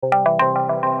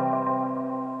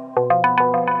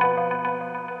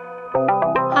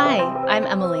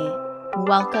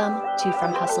Welcome to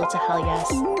From Hustle to Hell Yes,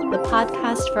 the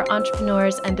podcast for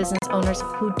entrepreneurs and business owners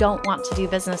who don't want to do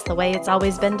business the way it's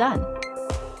always been done.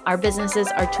 Our businesses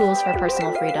are tools for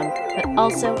personal freedom, but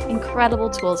also incredible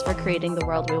tools for creating the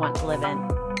world we want to live in.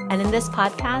 And in this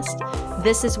podcast,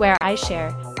 this is where I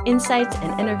share insights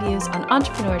and interviews on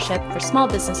entrepreneurship for small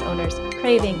business owners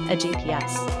craving a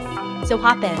GPS. So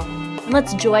hop in and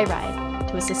let's joyride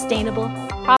to a sustainable,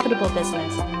 profitable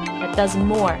business that does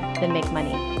more than make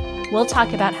money. We'll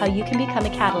talk about how you can become a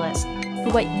catalyst for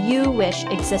what you wish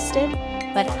existed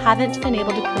but haven't been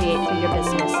able to create through your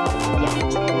business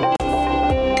yet.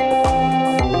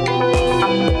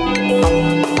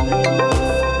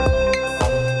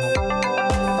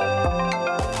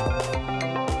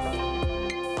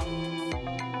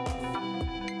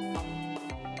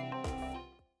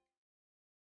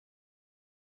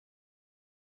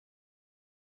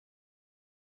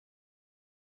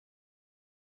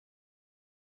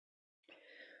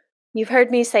 You've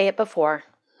heard me say it before.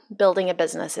 Building a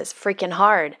business is freaking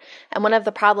hard. And one of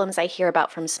the problems I hear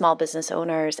about from small business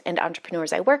owners and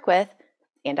entrepreneurs I work with,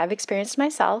 and I've experienced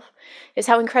myself, is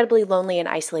how incredibly lonely and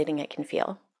isolating it can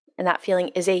feel. And that feeling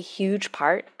is a huge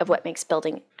part of what makes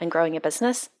building and growing a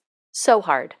business so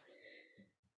hard.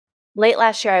 Late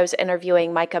last year, I was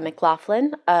interviewing Micah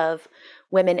McLaughlin of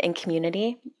Women in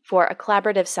Community for a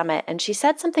collaborative summit, and she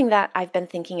said something that I've been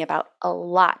thinking about a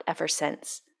lot ever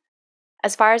since.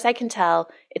 As far as I can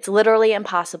tell, it's literally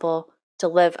impossible to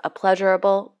live a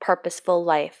pleasurable, purposeful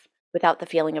life without the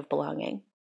feeling of belonging.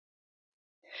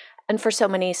 And for so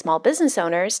many small business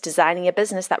owners, designing a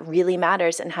business that really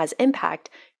matters and has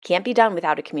impact can't be done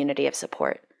without a community of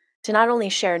support, to not only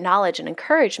share knowledge and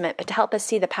encouragement, but to help us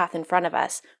see the path in front of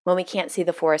us when we can't see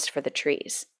the forest for the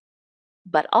trees,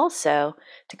 but also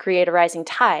to create a rising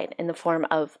tide in the form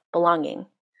of belonging,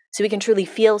 so we can truly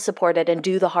feel supported and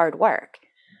do the hard work.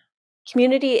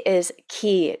 Community is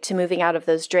key to moving out of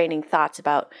those draining thoughts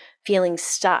about feeling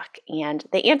stuck, and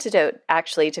the antidote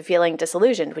actually to feeling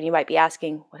disillusioned when you might be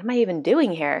asking, what am I even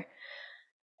doing here?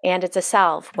 And it's a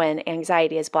salve when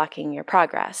anxiety is blocking your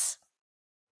progress.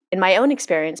 In my own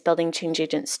experience building Change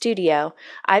Agent Studio,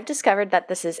 I've discovered that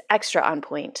this is extra on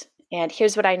point, and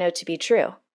here's what I know to be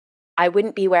true. I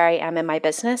wouldn't be where I am in my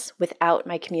business without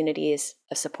my communities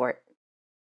of support.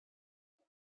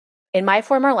 In my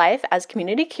former life as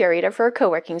community curator for a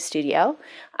co-working studio,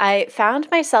 I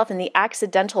found myself in the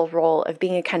accidental role of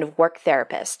being a kind of work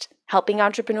therapist, helping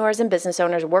entrepreneurs and business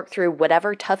owners work through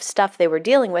whatever tough stuff they were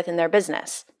dealing with in their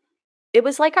business. It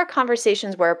was like our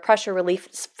conversations were a pressure relief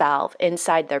valve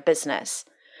inside their business.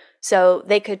 So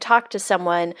they could talk to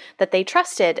someone that they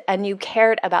trusted and knew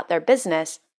cared about their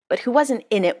business, but who wasn't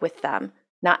in it with them,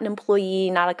 not an employee,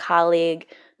 not a colleague,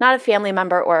 not a family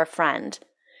member or a friend.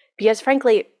 Because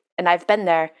frankly, and I've been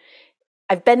there,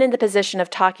 I've been in the position of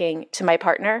talking to my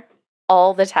partner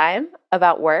all the time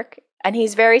about work, and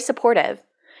he's very supportive.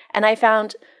 And I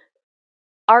found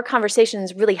our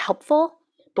conversations really helpful,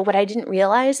 but what I didn't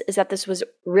realize is that this was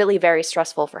really very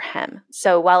stressful for him.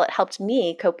 So while it helped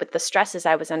me cope with the stresses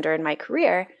I was under in my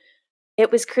career,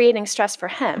 it was creating stress for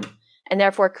him, and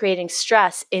therefore creating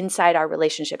stress inside our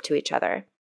relationship to each other.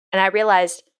 And I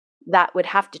realized that would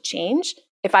have to change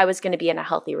if I was going to be in a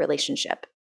healthy relationship.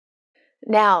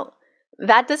 Now,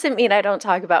 that doesn't mean I don't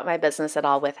talk about my business at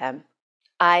all with him.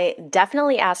 I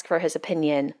definitely ask for his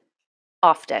opinion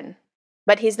often,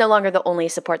 but he's no longer the only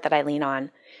support that I lean on.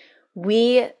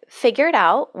 We figured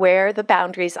out where the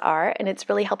boundaries are, and it's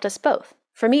really helped us both.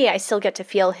 For me, I still get to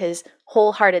feel his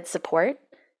wholehearted support,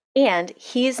 and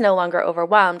he's no longer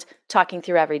overwhelmed talking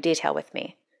through every detail with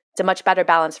me. It's a much better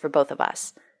balance for both of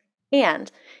us.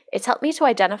 And it's helped me to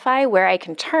identify where I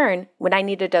can turn when I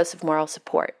need a dose of moral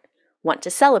support, want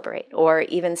to celebrate, or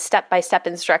even step-by-step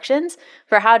instructions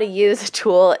for how to use a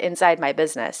tool inside my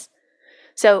business.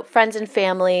 So friends and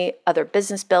family, other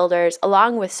business builders,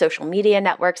 along with social media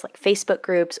networks like Facebook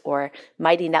groups or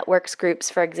Mighty Networks groups,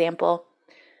 for example,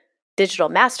 digital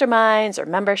masterminds or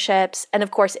memberships, and of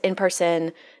course,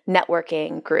 in-person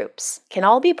networking groups can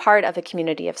all be part of a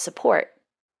community of support.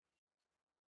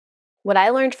 What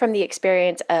I learned from the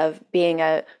experience of being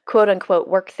a quote-unquote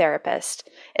work therapist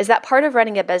is that part of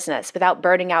running a business without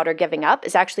burning out or giving up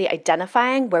is actually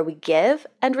identifying where we give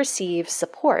and receive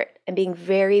support and being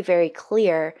very, very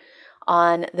clear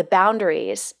on the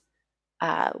boundaries,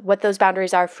 what those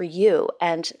boundaries are for you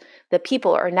and the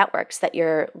people or networks that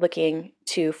you're looking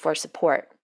to for support.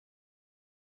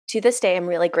 To this day, I'm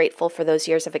really grateful for those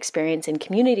years of experience in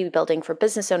community building for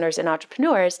business owners and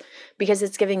entrepreneurs because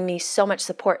it's giving me so much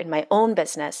support in my own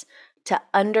business to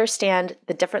understand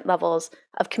the different levels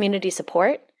of community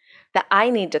support that I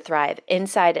need to thrive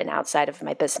inside and outside of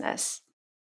my business.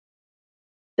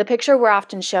 The picture we're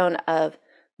often shown of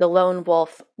the lone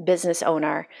wolf business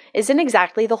owner isn't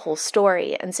exactly the whole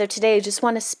story. And so today I just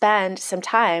want to spend some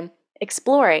time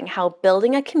exploring how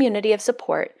building a community of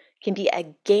support can be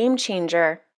a game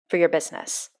changer for your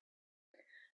business.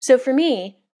 So for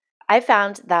me, I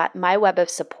found that my web of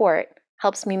support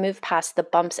helps me move past the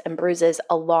bumps and bruises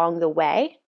along the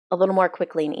way a little more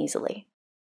quickly and easily.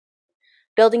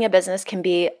 Building a business can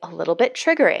be a little bit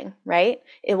triggering, right?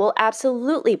 It will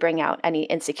absolutely bring out any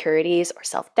insecurities or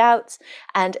self-doubts,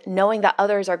 and knowing that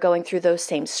others are going through those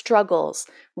same struggles,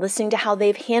 listening to how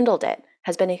they've handled it,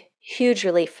 has been a huge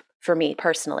relief for me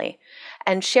personally.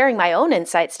 And sharing my own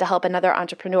insights to help another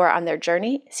entrepreneur on their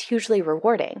journey is hugely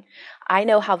rewarding. I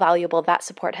know how valuable that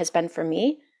support has been for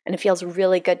me, and it feels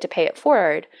really good to pay it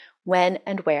forward when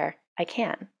and where I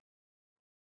can.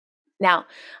 Now,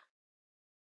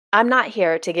 I'm not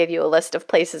here to give you a list of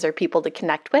places or people to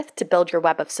connect with to build your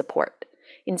web of support.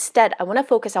 Instead, I want to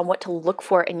focus on what to look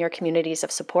for in your communities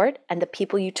of support and the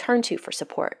people you turn to for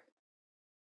support.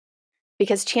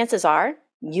 Because chances are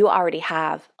you already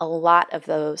have a lot of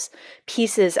those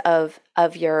pieces of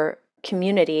your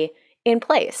community in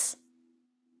place.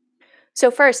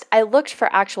 So first, I looked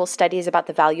for actual studies about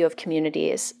the value of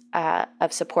communities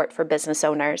of support for business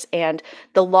owners and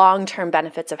the long-term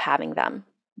benefits of having them.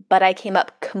 But I came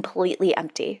up completely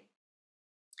empty.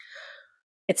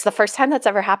 It's the first time that's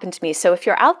ever happened to me. So if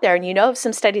you're out there and you know of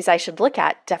some studies I should look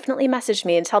at, definitely message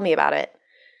me and tell me about it.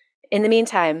 In the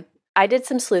meantime, I did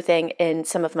some sleuthing in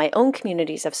some of my own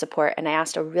communities of support, and I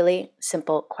asked a really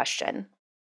simple question.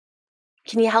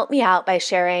 Can you help me out by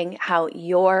sharing how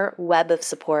your web of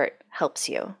support helps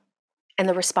you? And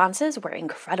the responses were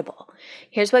incredible.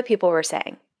 Here's what people were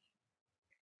saying.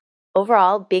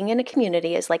 Overall, being in a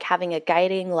community is like having a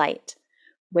guiding light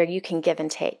where you can give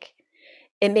and take.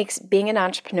 It makes being an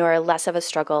entrepreneur less of a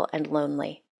struggle and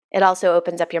lonely. It also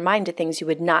opens up your mind to things you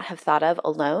would not have thought of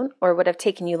alone or would have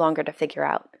taken you longer to figure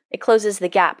out. It closes the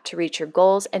gap to reach your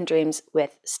goals and dreams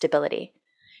with stability.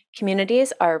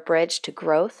 Communities are a bridge to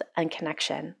growth and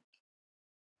connection.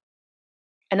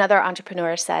 Another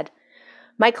entrepreneur said,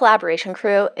 "My collaboration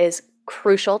crew is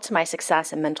crucial to my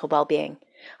success and mental well-being.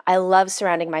 I love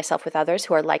surrounding myself with others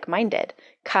who are like-minded,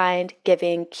 kind,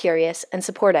 giving, curious, and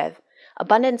supportive.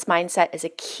 Abundance mindset is a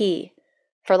key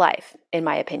for life, in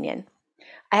my opinion.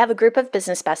 I have a group of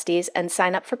business besties and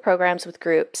sign up for programs with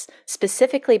groups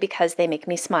specifically because they make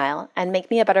me smile and make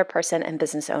me a better person and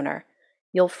business owner.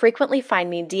 You'll frequently find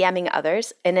me DMing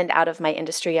others in and out of my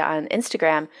industry on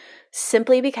Instagram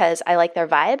simply because I like their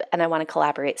vibe and I want to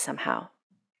collaborate somehow."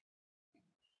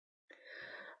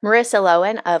 Marissa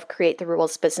Lowen of Create the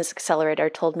Rules Business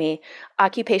Accelerator told me,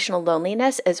 "Occupational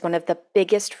loneliness is one of the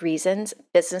biggest reasons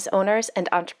business owners and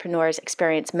entrepreneurs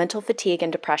experience mental fatigue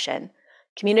and depression.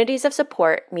 Communities of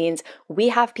support means we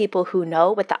have people who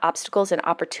know what the obstacles and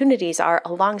opportunities are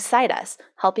alongside us,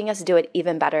 helping us do it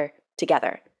even better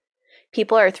together.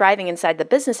 People are thriving inside the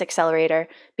Business Accelerator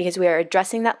because we are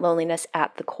addressing that loneliness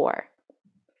at the core."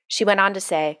 She went on to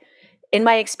say, "In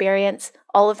my experience,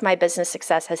 all of my business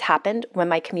success has happened when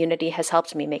my community has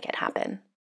helped me make it happen."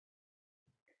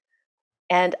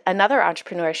 And another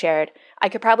entrepreneur shared, "I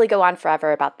could probably go on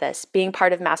forever about this. Being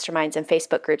part of masterminds and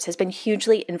Facebook groups has been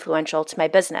hugely influential to my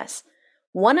business.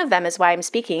 One of them is why I'm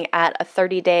speaking at a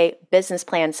 30-day business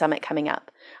plan summit coming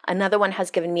up. Another one has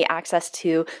given me access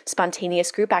to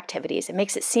spontaneous group activities. It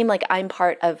makes it seem like I'm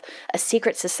part of a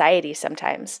secret society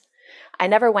sometimes. I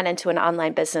never went into an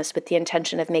online business with the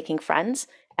intention of making friends,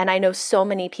 and I know so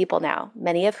many people now,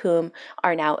 many of whom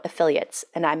are now affiliates,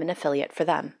 and I'm an affiliate for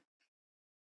them."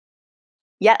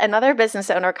 Yet another business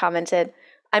owner commented,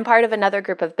 "I'm part of another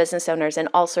group of business owners in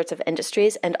all sorts of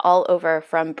industries and all over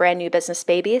from brand new business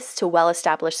babies to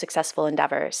well-established successful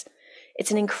endeavors.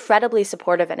 It's an incredibly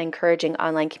supportive and encouraging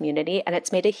online community, and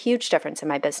it's made a huge difference in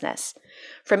my business.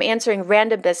 From answering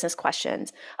random business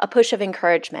questions, a push of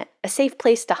encouragement, a safe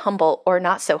place to humble or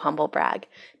not so humble brag,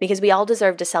 because we all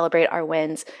deserve to celebrate our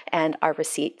wins and our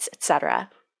receipts, etc.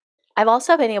 I've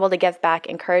also been able to give back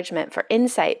encouragement for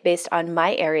insight based on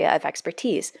my area of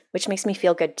expertise, which makes me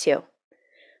feel good too.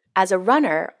 As a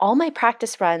runner, all my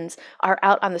practice runs are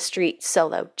out on the street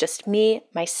solo, just me,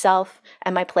 myself,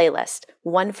 and my playlist,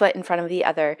 1 foot in front of the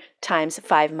other, times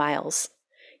 5 miles.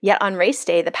 Yet on race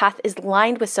day, the path is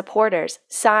lined with supporters,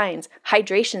 signs,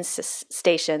 hydration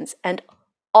stations, and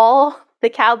all the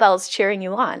cowbells cheering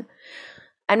you on.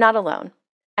 I'm not alone,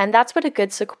 and that's what a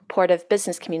good supportive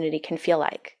business community can feel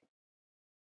like."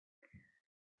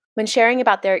 When sharing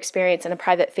about their experience in a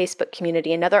private Facebook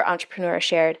community another entrepreneur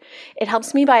shared, it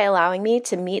helps me by allowing me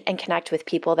to meet and connect with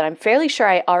people that I'm fairly sure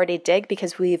I already dig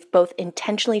because we've both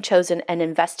intentionally chosen and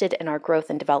invested in our growth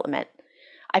and development.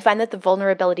 I find that the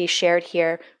vulnerability shared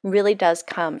here really does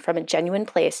come from a genuine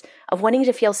place of wanting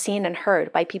to feel seen and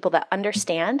heard by people that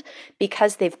understand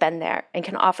because they've been there and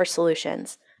can offer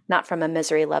solutions, not from a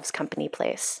misery loves company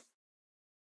place.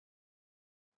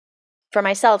 For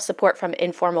myself, support from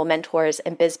informal mentors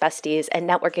and biz besties and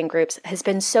networking groups has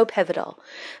been so pivotal.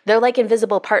 They're like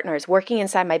invisible partners working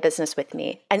inside my business with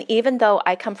me. And even though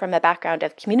I come from a background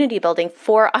of community building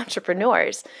for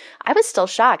entrepreneurs, I was still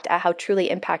shocked at how truly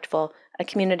impactful a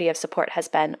community of support has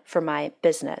been for my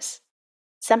business.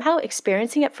 Somehow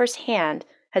experiencing it firsthand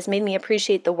has made me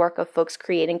appreciate the work of folks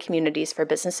creating communities for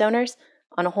business owners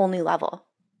on a whole new level.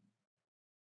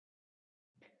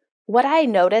 What I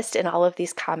noticed in all of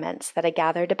these comments that I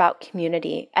gathered about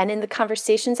community and in the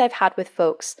conversations I've had with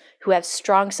folks who have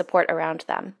strong support around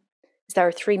them is there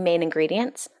are three main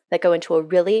ingredients that go into a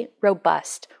really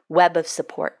robust web of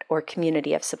support or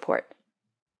community of support.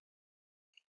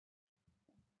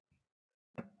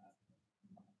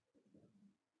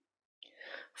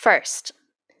 First,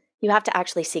 you have to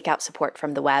actually seek out support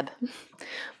from the web.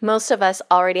 Most of us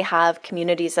already have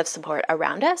communities of support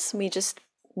around us. We just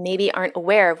maybe aren't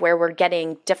aware of where we're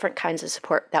getting different kinds of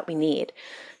support that we need.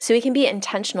 So we can be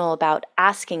intentional about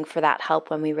asking for that help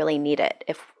when we really need it,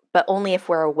 but only if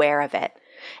we're aware of it.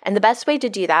 And the best way to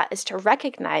do that is to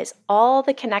recognize all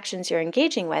the connections you're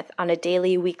engaging with on a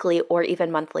daily, weekly, or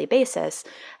even monthly basis,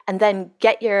 and then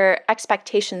get your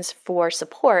expectations for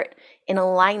support in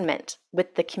alignment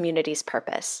with the community's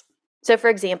purpose. So for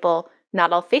example,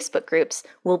 not all Facebook groups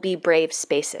will be brave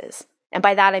spaces. And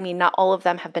by that, I mean not all of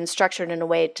them have been structured in a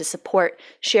way to support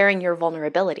sharing your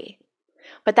vulnerability.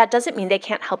 But that doesn't mean they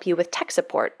can't help you with tech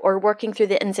support or working through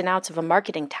the ins and outs of a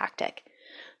marketing tactic.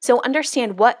 So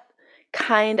understand what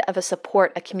kind of a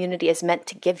support a community is meant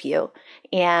to give you,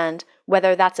 and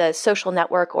whether that's a social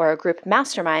network or a group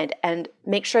mastermind, and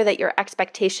make sure that your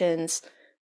expectations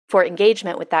for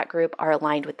engagement with that group are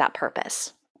aligned with that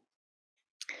purpose.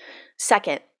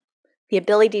 Second, the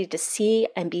ability to see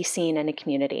and be seen in a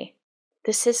community.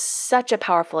 This is such a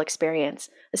powerful experience,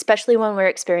 especially when we're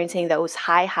experiencing those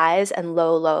high highs and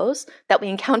low lows that we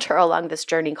encounter along this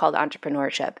journey called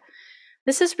entrepreneurship.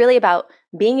 This is really about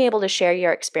being able to share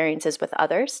your experiences with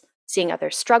others, seeing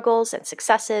others' struggles and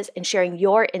successes, and sharing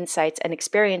your insights and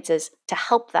experiences to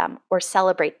help them or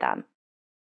celebrate them.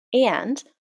 And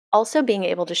also being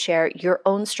able to share your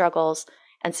own struggles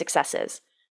and successes,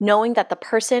 knowing that the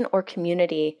person or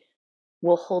community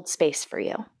will hold space for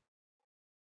you.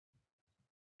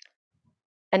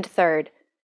 And third,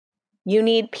 you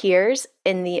need peers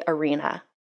in the arena.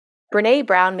 Brené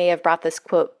Brown may have brought this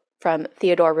quote from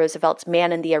Theodore Roosevelt's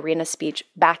Man in the Arena speech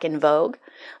back in vogue,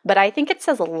 but I think it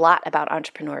says a lot about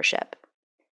entrepreneurship.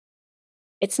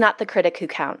 It's not the critic who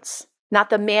counts,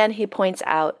 not the man who points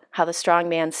out how the strong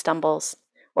man stumbles,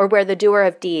 or where the doer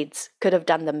of deeds could have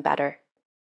done them better.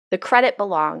 The credit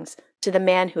belongs to the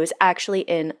man who is actually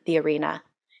in the arena,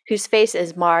 whose face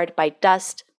is marred by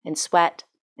dust and sweat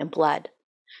and blood,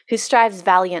 who strives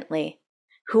valiantly,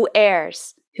 who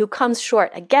errs, who comes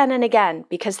short again and again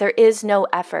because there is no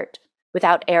effort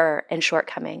without error and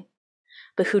shortcoming,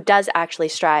 but who does actually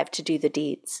strive to do the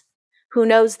deeds, who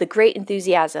knows the great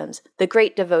enthusiasms, the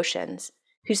great devotions,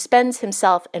 who spends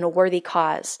himself in a worthy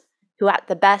cause, who at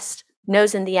the best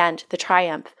knows in the end the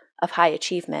triumph of high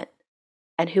achievement,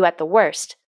 and who at the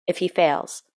worst, if he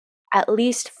fails, at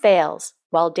least fails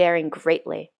while daring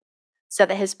greatly, so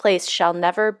that his place shall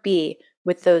never be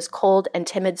with those cold and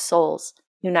timid souls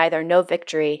who neither know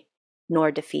victory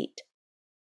nor defeat.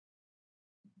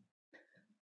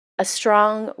 A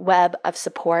strong web of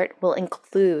support will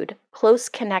include close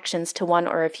connections to one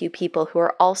or a few people who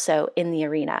are also in the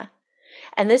arena.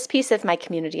 And this piece of my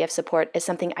community of support is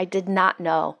something I did not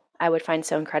know I would find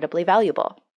so incredibly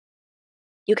valuable.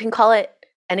 You can call it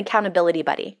an accountability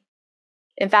buddy.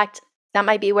 In fact, that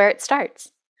might be where it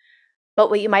starts. But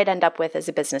what you might end up with is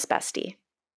a business bestie.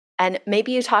 And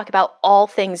maybe you talk about all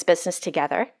things business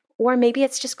together, or maybe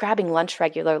it's just grabbing lunch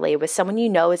regularly with someone you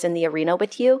know is in the arena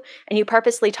with you, and you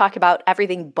purposely talk about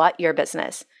everything but your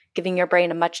business, giving your brain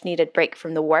a much needed break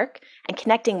from the work and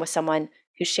connecting with someone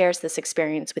who shares this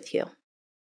experience with you.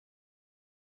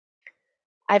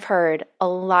 I've heard a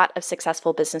lot of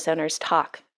successful business owners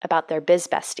talk about their biz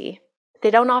bestie. They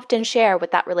don't often share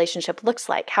what that relationship looks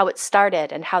like, how it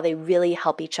started, and how they really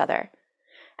help each other.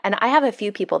 And I have a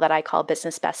few people that I call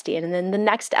business bestie. And in the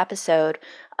next episode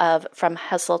of From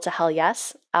Hustle to Hell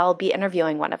Yes, I'll be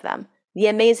interviewing one of them. the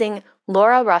amazing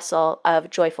Laura Russell of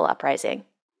Joyful Uprising.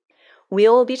 We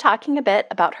will be talking a bit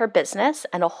about her business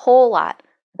and a whole lot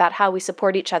about how we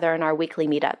support each other in our weekly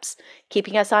meetups,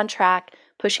 keeping us on track,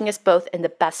 pushing us both in the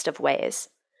best of ways.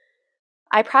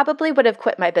 I probably would have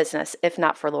quit my business if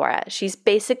not for Laura. She's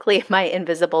basically my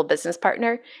invisible business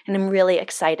partner, and I'm really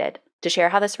excited to share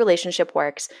how this relationship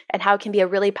works and how it can be a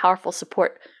really powerful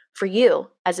support for you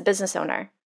as a business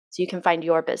owner so you can find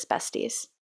your biz besties.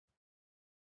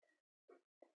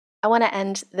 I want to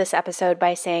end this episode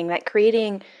by saying that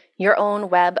creating your own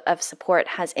web of support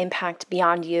has impact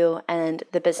beyond you and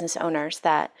the business owners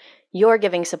that you're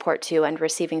giving support to and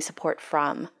receiving support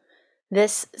from.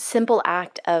 This simple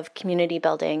act of community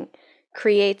building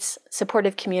creates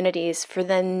supportive communities for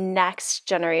the next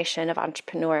generation of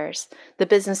entrepreneurs, the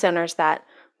business owners that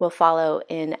will follow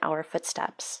in our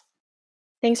footsteps.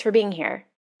 Thanks for being here.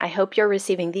 I hope you're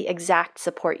receiving the exact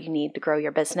support you need to grow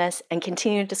your business and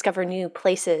continue to discover new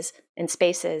places and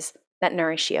spaces that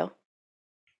nourish you.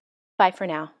 Bye for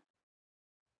now.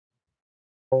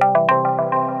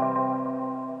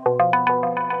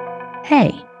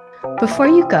 Hey, before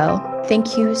you go,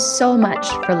 thank you so much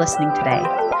for listening today.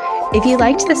 If you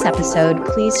liked this episode,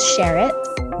 please share it,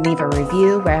 leave a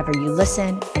review wherever you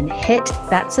listen, and hit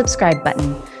that subscribe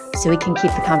button so we can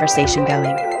keep the conversation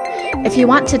going. If you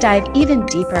want to dive even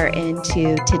deeper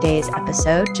into today's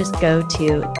episode, just go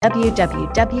to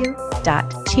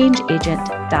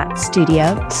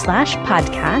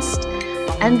www.changeagent.studio/podcast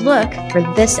and look for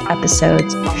this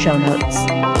episode's show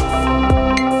notes.